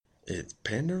It's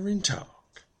Pandering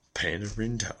Talk.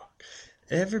 Pandering Talk.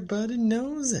 Everybody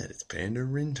knows that it's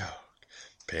Pandering Talk.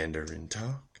 Pandering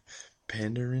Talk.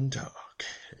 Pandering Talk.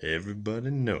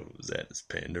 Everybody knows that it's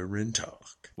Pandering Talk.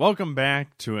 Welcome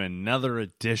back to another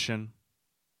edition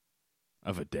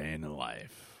of A Day in the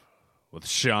Life with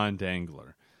Sean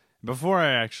Dangler. Before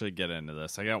I actually get into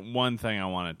this, I got one thing I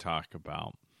want to talk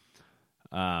about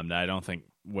that I don't think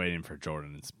waiting for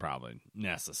Jordan is probably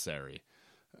necessary.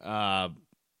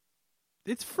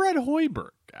 It's Fred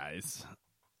Hoiberg, guys.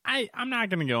 I'm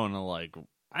not going to go into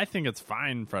I think it's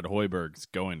fine Fred Hoiberg's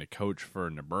going to coach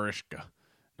for Nebraska.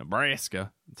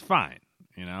 It's fine.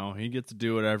 You know, he gets to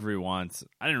do whatever he wants.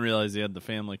 I didn't realize he had the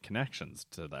family connections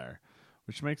to there,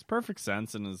 which makes perfect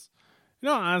sense and is,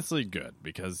 honestly good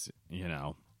because,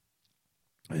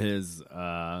 his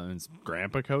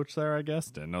grandpa coached there, I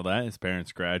guess. Didn't know that. His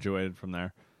parents graduated from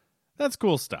there. That's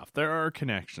cool stuff. There are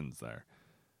connections there.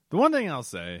 The one thing I'll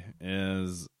say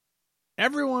is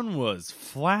everyone was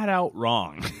flat out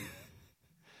wrong.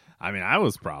 I mean, I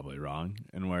was probably wrong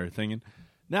in what you're thinking.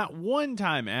 Not one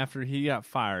time after he got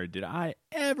fired did I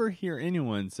ever hear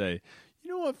anyone say,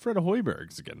 you know what Fred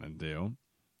Hoiberg's going to do?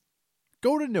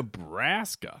 Go to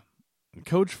Nebraska and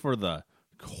coach for the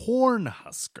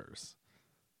Cornhuskers.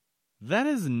 That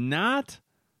is not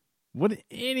what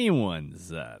anyone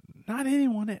said. Not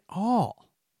anyone at all.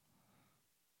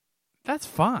 That's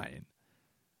fine.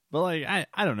 But, I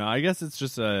don't know. I guess it's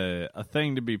just a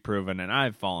thing to be proven, and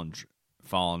I've fallen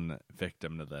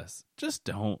victim to this. Just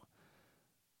don't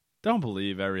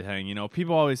believe everything.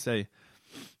 People always say,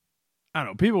 I don't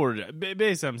know, people were,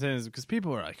 basically I'm saying this because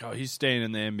people are like, oh, he's staying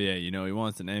in the NBA. He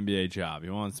wants an NBA job.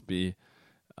 He wants to be,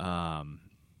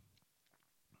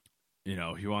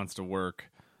 he wants to work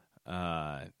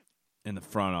in the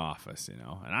front office, and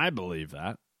I believe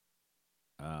that.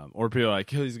 Or people are like,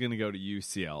 he's going to go to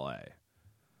UCLA.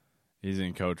 He's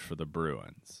going to coach for the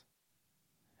Bruins.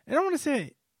 And I want to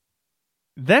say,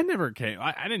 that never came.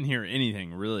 I didn't hear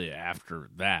anything really after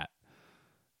that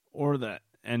or the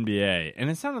NBA.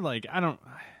 And it sounded like, I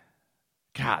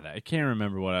can't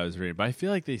remember what I was reading, but I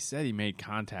feel like they said he made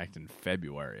contact in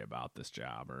February about this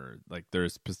job or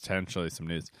there's potentially some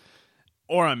news.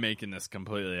 Or I'm making this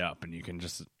completely up and you can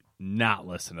just not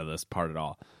listen to this part at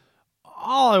all.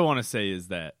 All I want to say is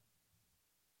that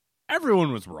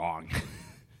everyone was wrong.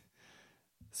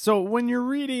 So when you're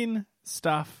reading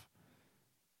stuff,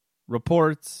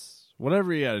 reports,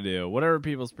 whatever you got to do, whatever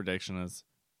people's prediction is,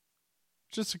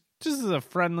 just as a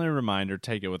friendly reminder,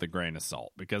 take it with a grain of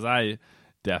salt because I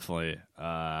definitely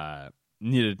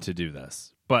needed to do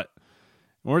this. But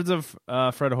words of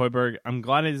Fred Hoiberg, I'm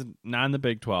glad he's not in the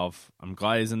Big 12. I'm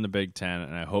glad he's in the Big 10,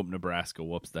 and I hope Nebraska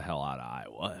whoops the hell out of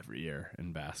Iowa every year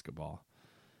in basketball.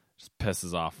 Just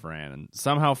pisses off Fran, and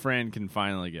somehow Fran can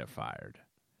finally get fired.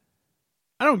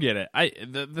 I don't get it.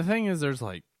 The thing is, there's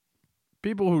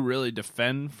people who really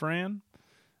defend Fran,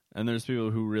 and there's people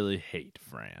who really hate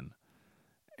Fran.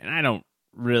 And I don't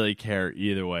really care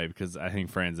either way because I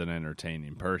think Fran's an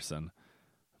entertaining person.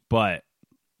 But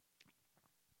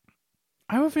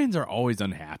Iowa fans are always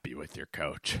unhappy with your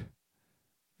coach.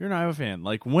 You're an Iowa fan.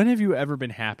 When have you ever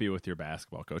been happy with your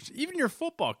basketball coach? Even your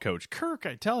football coach, Kirk,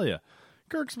 I tell you.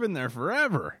 Kirk's been there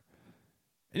forever.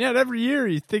 And yet every year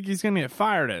you think he's going to get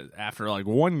fired after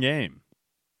one game.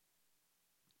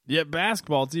 Yet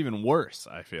basketball, it's even worse,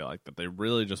 I feel like, that they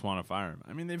really just want to fire him.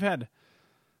 I mean, they've had,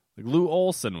 Lou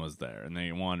Olson was there, and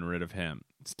they wanted rid of him.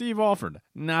 Steve Alford,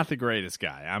 not the greatest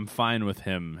guy. I'm fine with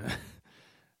him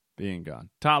being gone.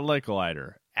 Todd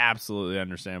Licklider, absolutely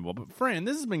understandable. But Fran,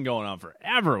 this has been going on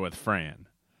forever with Fran.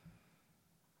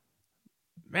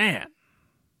 Man.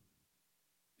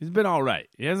 He's been all right.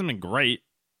 He hasn't been great.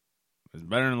 He's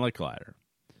better than Licklider.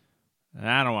 And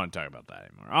I don't want to talk about that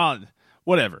anymore.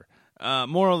 Whatever.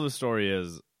 Moral of the story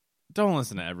is, don't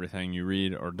listen to everything you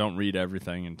read, or don't read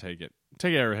everything and take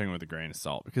everything with a grain of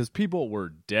salt, because people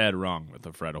were dead wrong with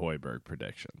the Fred Hoiberg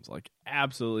predictions.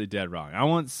 Absolutely dead wrong. I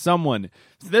want someone,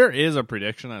 if there is a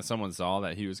prediction that someone saw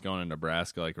that he was going to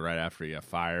Nebraska right after he got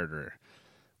fired or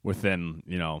within,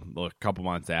 a couple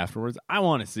months afterwards, I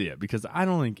want to see it because I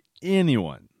don't think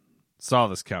anyone saw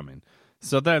this coming.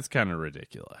 So that's kind of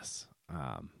ridiculous.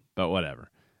 But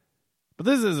whatever. But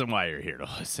this isn't why you're here to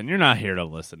listen. You're not here to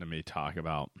listen to me talk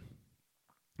about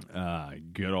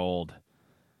good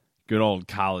old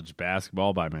college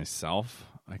basketball by myself.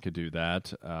 I could do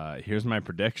that. Here's my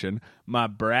prediction. My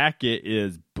bracket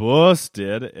is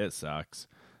busted. It sucks.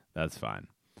 That's fine.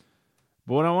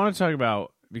 But what I want to talk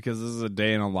about, because this is a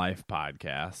day in a life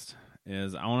podcast,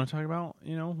 is I want to talk about,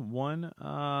 one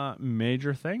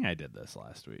major thing I did this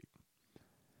last week.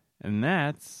 And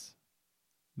that's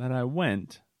that I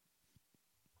went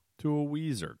to a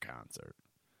Weezer concert.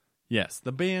 Yes,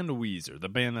 the band Weezer, the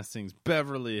band that sings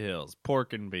Beverly Hills,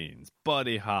 Pork and Beans,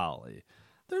 Buddy Holly.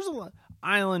 There's a lot.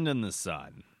 Island in the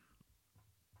Sun.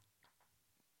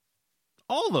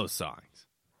 All those songs.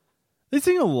 They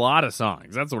sing a lot of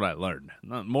songs. That's what I learned.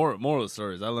 More of the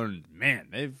stories I learned, man,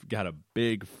 they've got a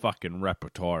big fucking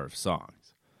repertoire of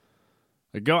songs.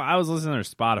 I was listening to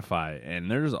their Spotify,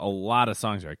 and there's a lot of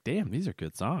songs. You're like, damn, these are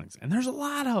good songs. And there's a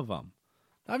lot of them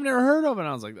I've never heard of, and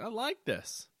I was like, I like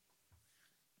this.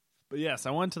 But yes,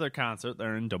 I went to their concert.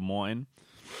 They're in Des Moines,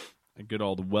 a good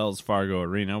old Wells Fargo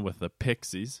Arena with the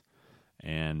Pixies,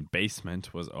 and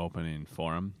Basement was opening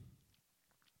for them.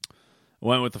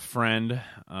 Went with a friend.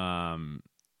 My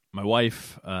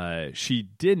wife, she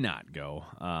did not go.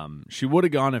 She would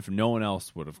have gone if no one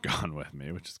else would have gone with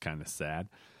me, which is kind of sad.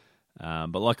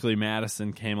 But luckily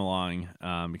Madison came along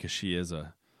because she's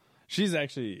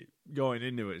actually going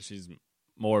into it. She's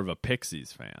more of a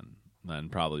Pixies fan than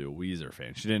probably a Weezer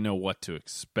fan. She didn't know what to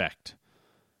expect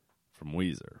from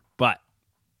Weezer. But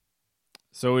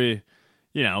so we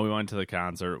went to the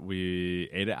concert. We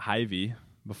ate at Hy-Vee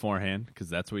beforehand because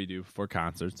that's what you do for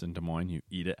concerts in Des Moines. You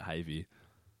eat at Hy-Vee.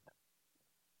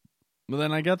 But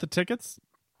then I got the tickets.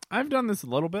 I've done this a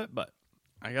little bit, but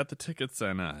I got the tickets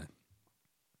and a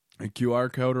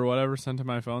QR code or whatever sent to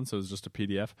my phone, so it was just a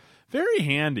PDF. Very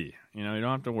handy. You don't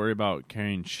have to worry about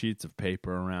carrying sheets of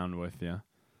paper around with you.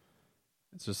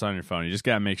 It's just on your phone. You just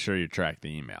got to make sure you track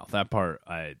the email. That part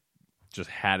I just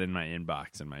had in my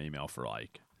inbox in my email for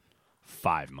like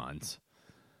 5 months.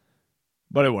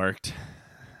 But it worked.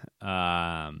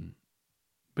 But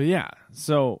yeah,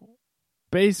 so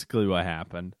basically what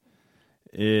happened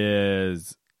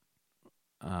is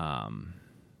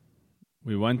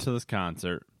we went to this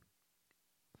concert.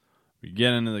 We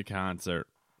get into the concert.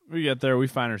 We get there. We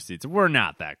find our seats. We're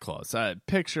not that close.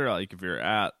 Picture like if you're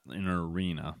at an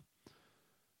arena,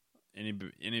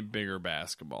 any bigger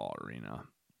basketball arena,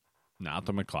 not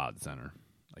the McLeod Center,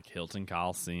 like Hilton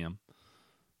Coliseum,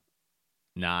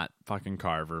 not fucking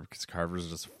Carver, because Carver's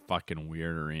just a fucking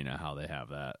weird arena how they have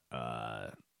that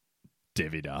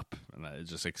divvied up and it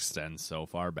just extends so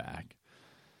far back.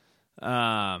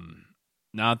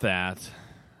 Not that.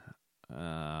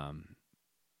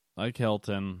 Like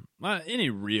Hilton, any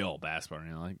real basketball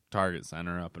arena, like Target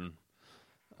Center up in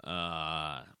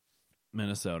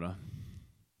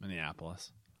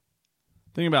Minneapolis.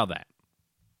 Think about that.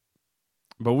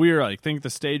 But we were like, think the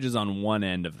stage is on one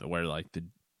end of where like the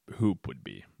hoop would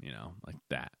be, like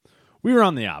that. We were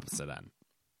on the opposite end,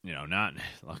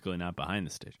 luckily not behind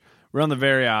the stage. We're on the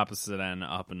very opposite end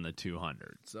up in the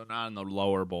 200. So not in the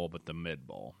lower bowl, but the mid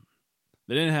bowl.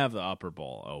 They didn't have the upper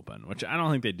bowl open, which I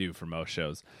don't think they do for most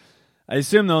shows. I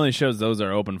assume the only shows those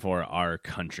are open for are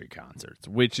country concerts,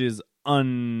 which is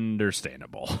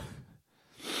understandable.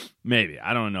 Maybe.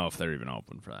 I don't know if they're even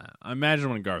open for that. I imagine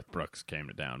when Garth Brooks came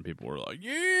to town, people were like,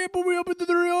 yeah, put me up in the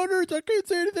 300s. I can't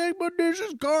say anything, but this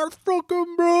is Garth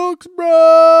fucking Brooks,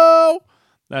 bro.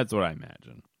 That's what I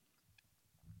imagine.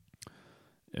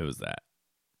 It was that.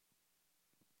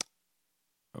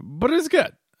 But it was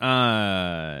good.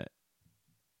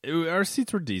 Our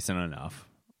seats were decent enough.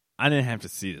 I didn't have to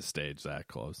see the stage that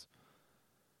close.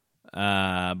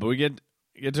 But we get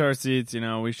to our seats,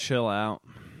 we chill out.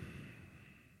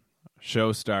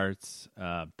 Show starts.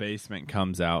 Basement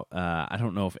comes out. I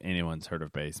don't know if anyone's heard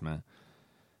of Basement.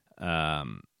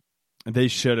 They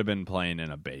should have been playing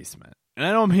in a basement. And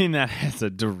I don't mean that as a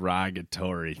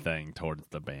derogatory thing towards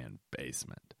the band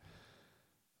Basement.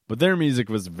 But their music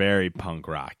was very punk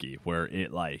rocky, where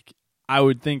it I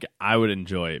would think I would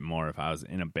enjoy it more if I was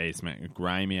in a basement, a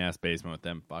grimy-ass basement with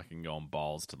them fucking going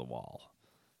balls to the wall.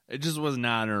 It just was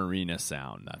not an arena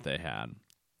sound that they had.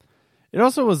 It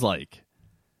also was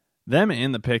them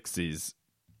and the Pixies,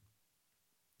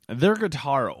 their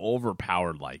guitar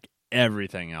overpowered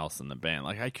everything else in the band.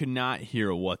 I could not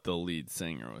hear what the lead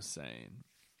singer was saying.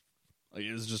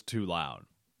 It was just too loud.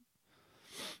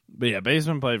 But yeah,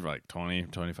 Basement played for 20,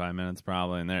 25 minutes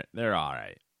probably, and they're all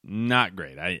right. Not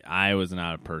great. I was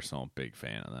not a personal big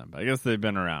fan of them, but I guess they've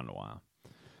been around a while.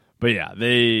 But yeah,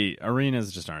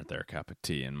 arenas just aren't their cup of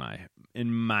tea in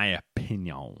my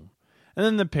opinion. And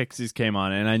then the Pixies came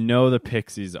on, and I know the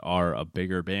Pixies are a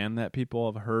bigger band that people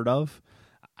have heard of.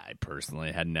 I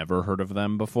personally had never heard of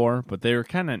them before, but they were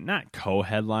kind of not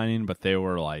co-headlining, but they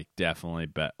were definitely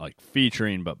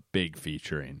featuring, but big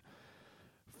featuring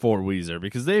for Weezer,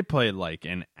 because they played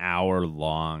an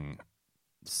hour-long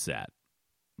set,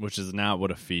 which is not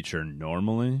what a feature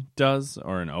normally does,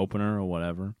 or an opener or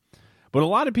whatever. But a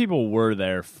lot of people were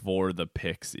there for the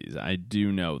Pixies. I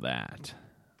do know that.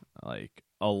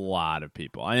 a lot of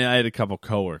people. I had a couple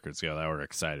coworkers go that were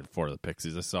excited for the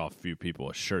Pixies. I saw a few people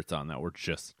with shirts on that were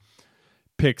just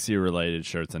Pixie-related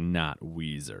shirts and not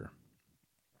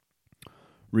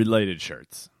Weezer-related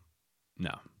shirts.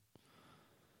 No.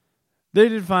 They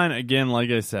did fine. Again,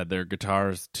 like I said, their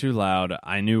guitar's too loud.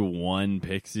 I knew one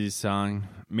Pixies song,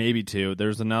 maybe two.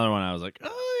 There's another one I was like, oh,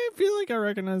 I feel like I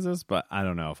recognize this, but I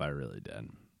don't know if I really did.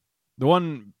 The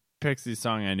one Pixies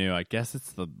song I knew, I guess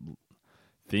it's the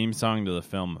theme song to the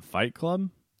film Fight Club,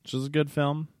 which is a good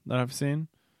film that I've seen.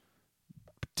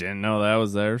 Didn't know that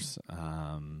was theirs.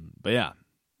 But yeah,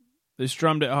 they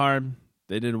strummed it hard.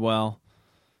 They did well.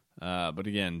 But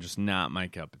again, just not my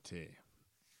cup of tea.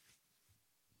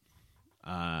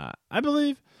 I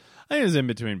think it was in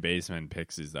between Basement and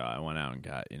Pixies, though. I went out and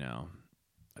got, a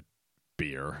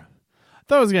beer. I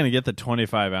thought I was going to get the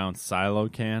 25-ounce silo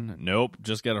can. Nope,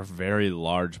 just got a very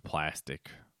large plastic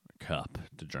cup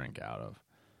to drink out of.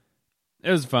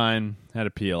 It was fine. Had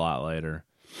to pee a lot later.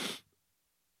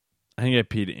 I think I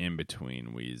peed in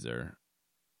between Weezer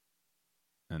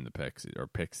and the Pixies, or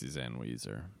Pixies and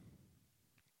Weezer.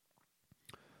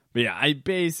 But yeah, I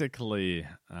basically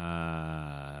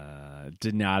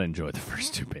did not enjoy the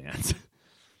first two bands.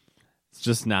 It's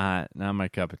just not my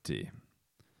cup of tea.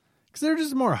 Because they're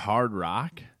just more hard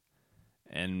rock,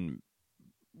 and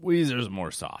Weezer's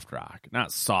more soft rock.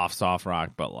 Not soft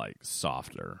rock, but like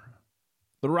softer.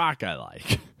 The rock I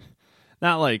like.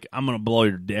 Not like, I'm going to blow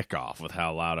your dick off with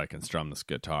how loud I can strum this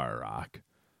guitar rock.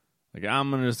 Like,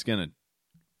 I'm just going to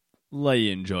let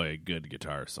you enjoy a good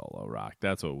guitar solo rock.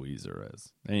 That's what Weezer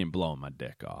is. They ain't blowing my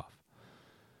dick off.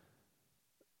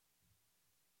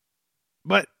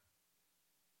 But,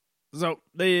 so,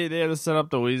 they had to set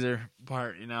up the Weezer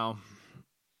part,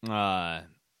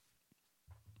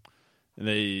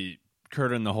 They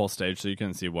curtained the whole stage so you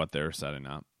couldn't see what they were setting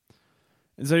up.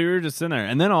 And so you were just sitting there,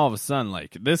 and then all of a sudden,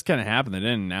 like, this kind of happened. They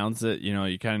didn't announce it.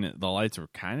 The lights were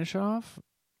kind of shut off.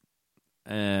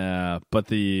 But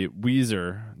the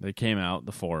Weezer, they came out,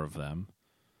 the four of them.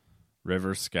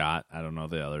 Rivers, Scott, I don't know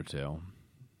the other two.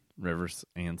 Rivers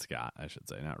and Scott, I should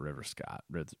say, not Rivers, Scott.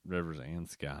 Rivers and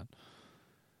Scott.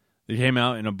 They came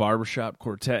out in a barbershop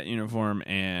quartet uniform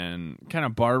and kind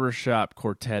of barbershop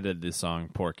quartetted the song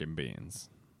Pork and Beans.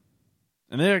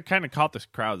 And they kind of caught the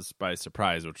crowds by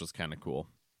surprise, which was kind of cool.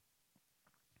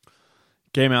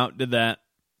 Came out, did that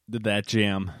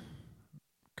jam.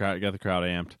 Got the crowd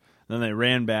amped. Then they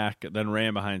ran back, then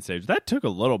ran behind stage. That took a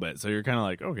little bit, so you're kind of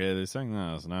like, okay, they sang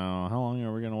this. Now, how long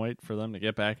are we going to wait for them to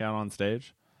get back out on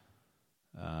stage?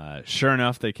 Sure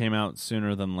enough, they came out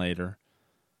sooner than later.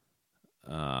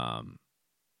 They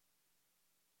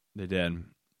did.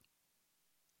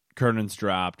 Curtains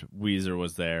dropped. Weezer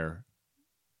was there.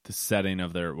 The setting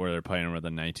of where they're playing were the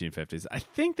 1950s. I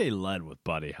think they led with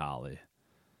Buddy Holly.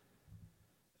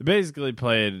 They basically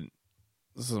played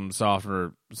some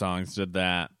softer songs, did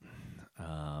that.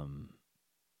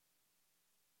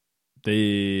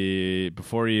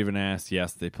 Before you even asked,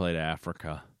 yes, they played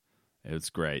Africa. It was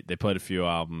great. They played a few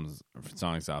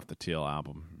songs off the Teal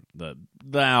album. The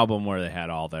album where they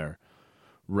had all their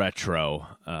retro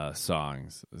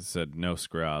songs. It said No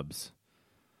Scrubs.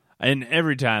 And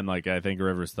every time, like, I think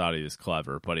Rivers thought he was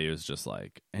clever, but he was just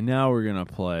like, and now we're going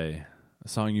to play a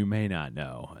song you may not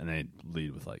know. And they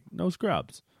lead with, like, No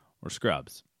Scrubs or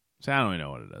Scrubs. So I don't even know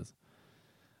what it is.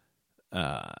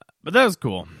 But that was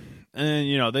cool.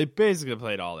 And, they basically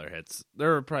played all their hits. There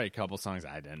were probably a couple songs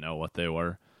I didn't know what they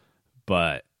were,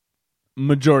 but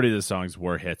majority of the songs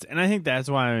were hits. And I think that's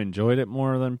why I enjoyed it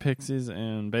more than Pixies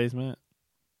and Basement,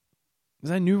 because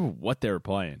I knew what they were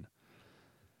playing.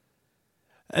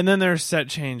 And then their set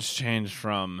changed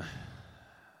from,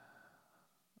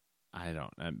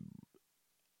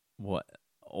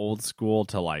 old school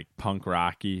to like punk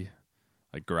rocky,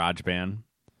 like garage band.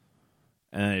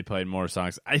 And then they played more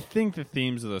songs. I think the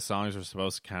themes of the songs were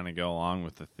supposed to kind of go along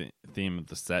with the theme of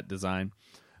the set design,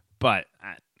 but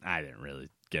I didn't really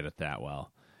get it that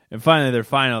well. And finally, their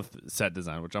final set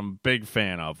design, which I'm a big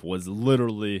fan of, was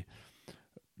literally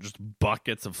just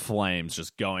buckets of flames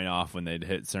just going off when they'd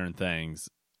hit certain things.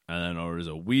 And then there was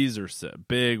a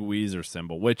big Weezer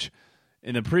symbol, which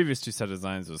in the previous two set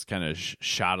designs was kind of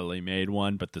shoddily made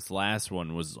one, but this last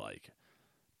one was like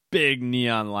big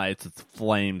neon lights with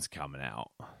flames coming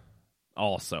out.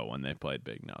 Also, when they played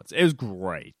big notes, it was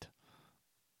great.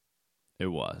 It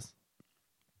was.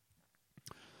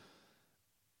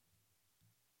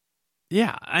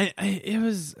 Yeah, it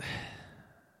was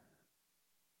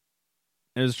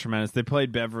tremendous. They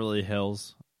played Beverly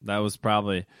Hills.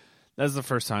 That's the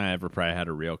first time I ever probably had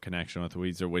a real connection with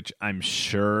Weezer, which I'm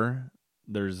sure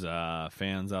there's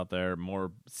fans out there,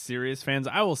 more serious fans.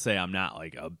 I will say I'm not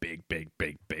like a big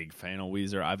fan of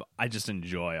Weezer. I just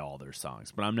enjoy all their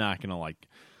songs, but I'm not gonna like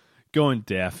go in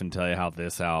depth and tell you how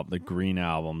this album, the Green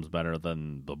album's better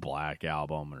than the Black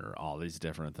album, or all these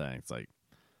different things. Like,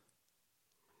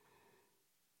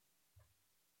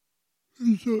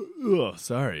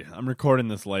 sorry, I'm recording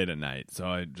this late at night, so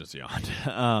I just yawned.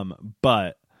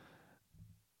 But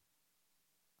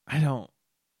I don't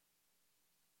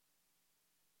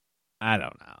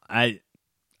know.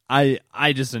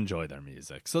 I just enjoy their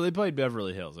music. So they played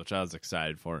Beverly Hills, which I was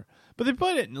excited for. But they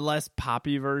played it in a less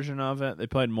poppy version of it. They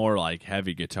played more like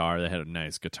heavy guitar. They had a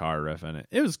nice guitar riff in it.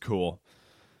 It was cool.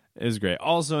 It was great.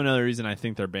 Also, another reason I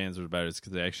think their bands were better is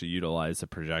because they actually utilized a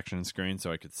projection screen,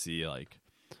 so I could see, like,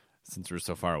 since we're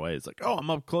so far away, it's like, oh, I'm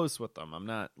up close with them. I'm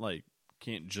not, like,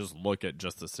 can't just look at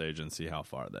just the stage and see how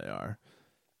far they are.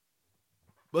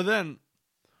 But then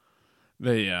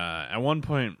they, at one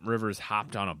point, Rivers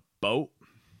hopped on a boat.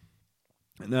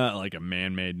 Not like a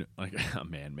man-made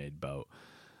boat.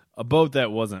 A boat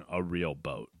that wasn't a real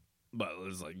boat, but it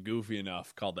was like goofy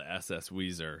enough, called the SS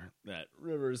Weezer, that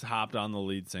Rivers hopped on the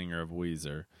lead singer of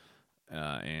Weezer,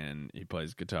 and he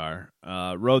plays guitar.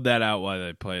 Rode that out while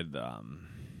they played that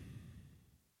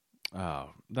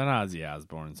Ozzy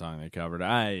Osbourne song they covered.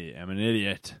 I am an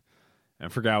idiot. I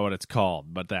forgot what it's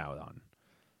called, but that one.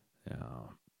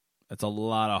 It's a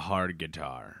lot of hard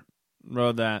guitar.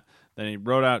 Rode that. Then he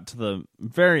rode out to the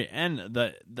very end,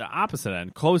 the opposite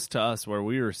end, close to us where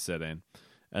we were sitting,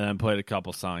 and then played a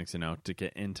couple songs, to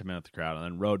get intimate with the crowd, and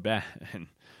then rode back.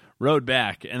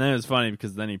 And then it was funny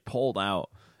because then he pulled out.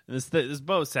 And this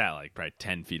boat sat like probably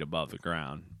 10 feet above the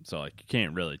ground, so like you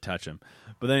can't really touch him.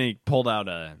 But then he pulled out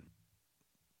a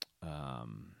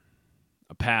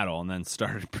paddle and then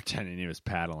started pretending he was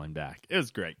paddling back. It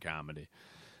was great comedy.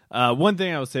 One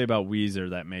thing I would say about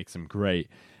Weezer that makes him great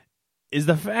is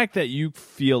the fact that you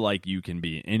feel like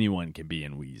anyone can be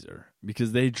in Weezer,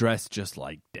 because they dress just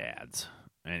like dads,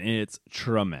 and it's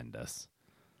tremendous.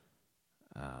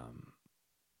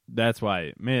 That's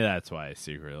why I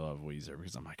secretly love Weezer,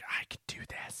 because I'm like, I could do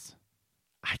this.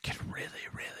 I could really,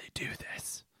 really do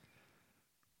this.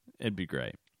 It'd be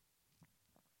great.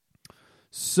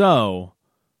 So,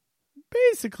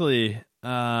 basically,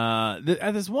 at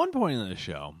this one point in the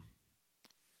show,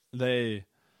 they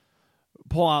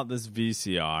pull out this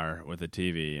VCR with a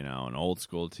TV, an old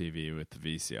school TV with the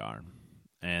VCR,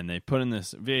 and they put in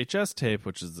this VHS tape,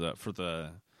 which is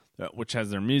which has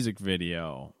their music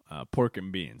video, Pork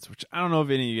and Beans, which I don't know if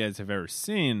any of you guys have ever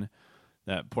seen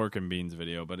that Pork and Beans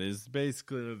video, but it's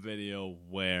basically a video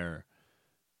where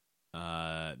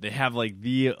they have like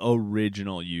the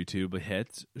original YouTube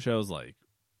hits shows, like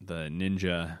the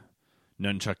Nunchuck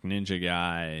Ninja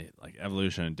guy, like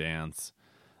Evolution of Dance.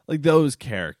 Like those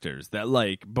characters that,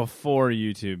 like, before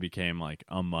YouTube became like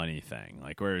a money thing,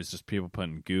 like where it's just people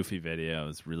putting goofy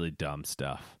videos, really dumb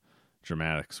stuff,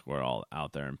 dramatics were all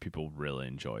out there, and people really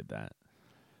enjoyed that.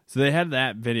 So they had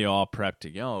that video all prepped to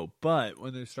go, but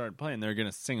when they started playing, they're going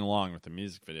to sing along with the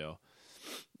music video.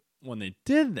 When they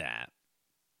did that,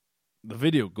 the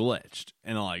video glitched,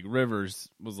 and like Rivers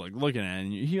was like looking at it,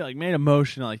 and he like made a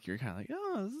motion like you're kind of like,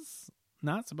 oh, is this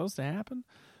not supposed to happen?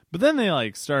 But then they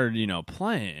like started,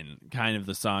 playing kind of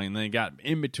the song, and then they got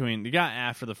in between. They got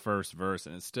after the first verse,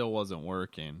 and it still wasn't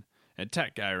working. And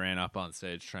tech guy ran up on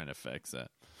stage trying to fix it.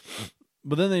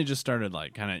 But then they just started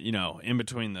like kind of, in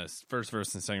between the first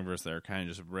verse and second verse, they were kind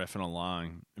of just riffing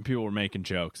along, and people were making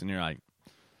jokes, and you're like,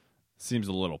 seems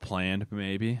a little planned,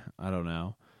 maybe. I don't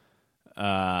know.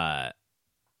 And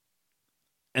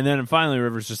then finally,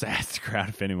 Rivers just asked the crowd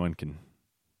if anyone can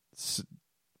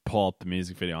pull up the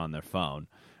music video on their phone.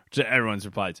 Everyone's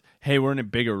replies, hey, we're in a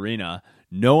big arena.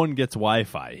 No one gets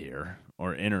Wi-Fi here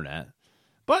or internet.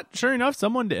 But sure enough,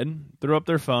 someone did. Threw up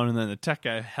their phone, and then the tech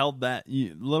guy held that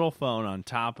little phone on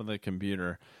top of the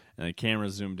computer, and the camera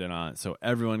zoomed in on it so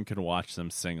everyone could watch them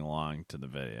sing along to the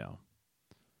video.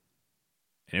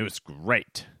 And it was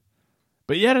great.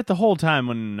 But yet at the whole time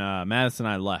when Madison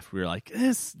and I left, we were like,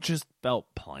 this just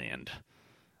felt planned.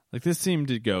 Like this seemed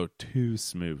to go too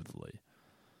smoothly.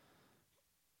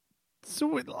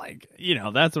 So,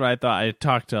 that's what I thought. I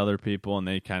talked to other people, and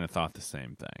they kind of thought the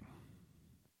same thing.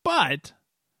 But,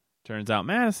 turns out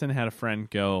Madison had a friend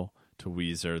go to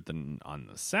Weezer on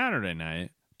the Saturday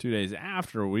night, 2 days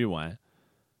after we went,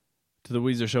 to the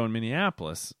Weezer show in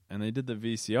Minneapolis, and they did the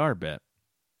VCR bit,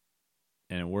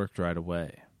 and it worked right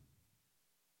away.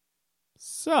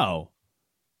 So,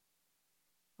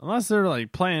 unless they're,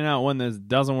 like, playing out when this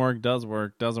doesn't work, does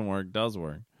work, doesn't work, does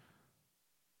work,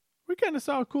 we kind of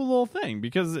saw a cool little thing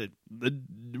because they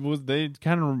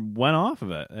kind of went off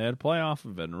of it. They had to play off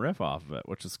of it and riff off of it,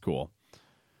 which is cool.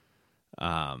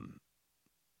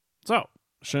 So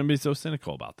shouldn't be so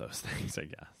cynical about those things, I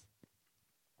guess.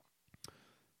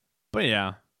 But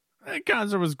yeah, the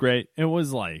concert was great. It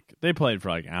was like they played for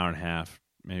like an hour and a half,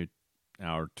 maybe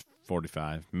hour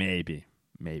 45, maybe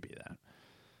that.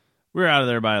 We were out of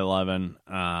there by 11.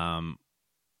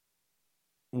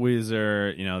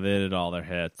 Weezer, they did all their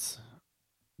hits.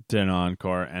 Did an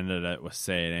encore, ended it with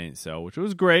Say It Ain't So, which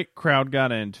was great. Crowd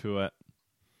got into it.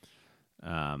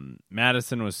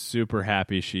 Madison was super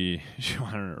happy. She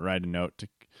wanted to write a note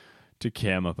to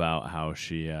Kim about how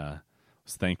she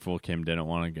was thankful Kim didn't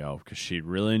want to go because she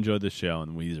really enjoyed the show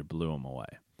and Weezer blew him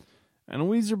away. And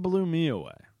Weezer blew me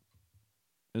away.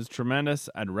 It was tremendous.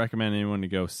 I'd recommend anyone to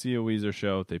go see a Weezer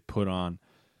show. They put on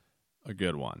a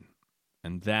good one.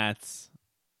 And that's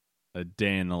a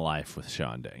day in the life with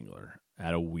Sean Dangler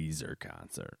at a Weezer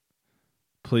concert.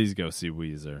 Please go see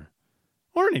Weezer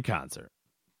or any concert.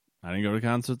 I didn't go to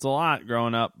concerts a lot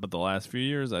growing up, but the last few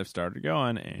years I've started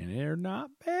going, and they're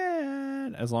not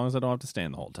bad, as long as I don't have to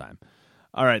stand the whole time.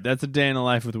 All right, that's a day in the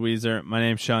life with Weezer. My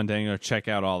name's Sean Dangler. Check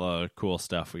out all the cool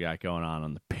stuff we got going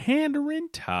on the Pandering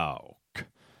Talk.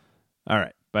 All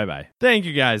right, bye-bye. Thank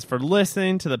you guys for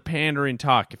listening to the Pandering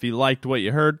Talk. If you liked what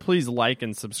you heard, please like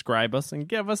and subscribe us and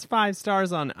give us 5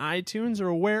 stars on iTunes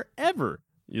or wherever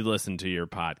you listen to your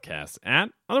podcasts at.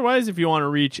 Otherwise, if you want to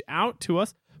reach out to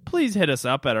us, please hit us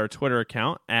up at our Twitter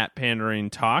account at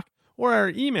Pandering Talk or our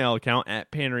email account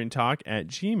at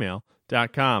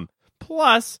panderingtalk@gmail.com.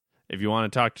 Plus, if you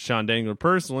want to talk to Sean Dangler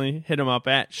personally, hit him up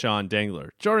at Sean Dangler.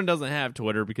 Jordan doesn't have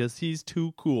Twitter because he's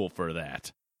too cool for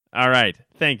that. All right.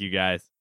 Thank you, guys.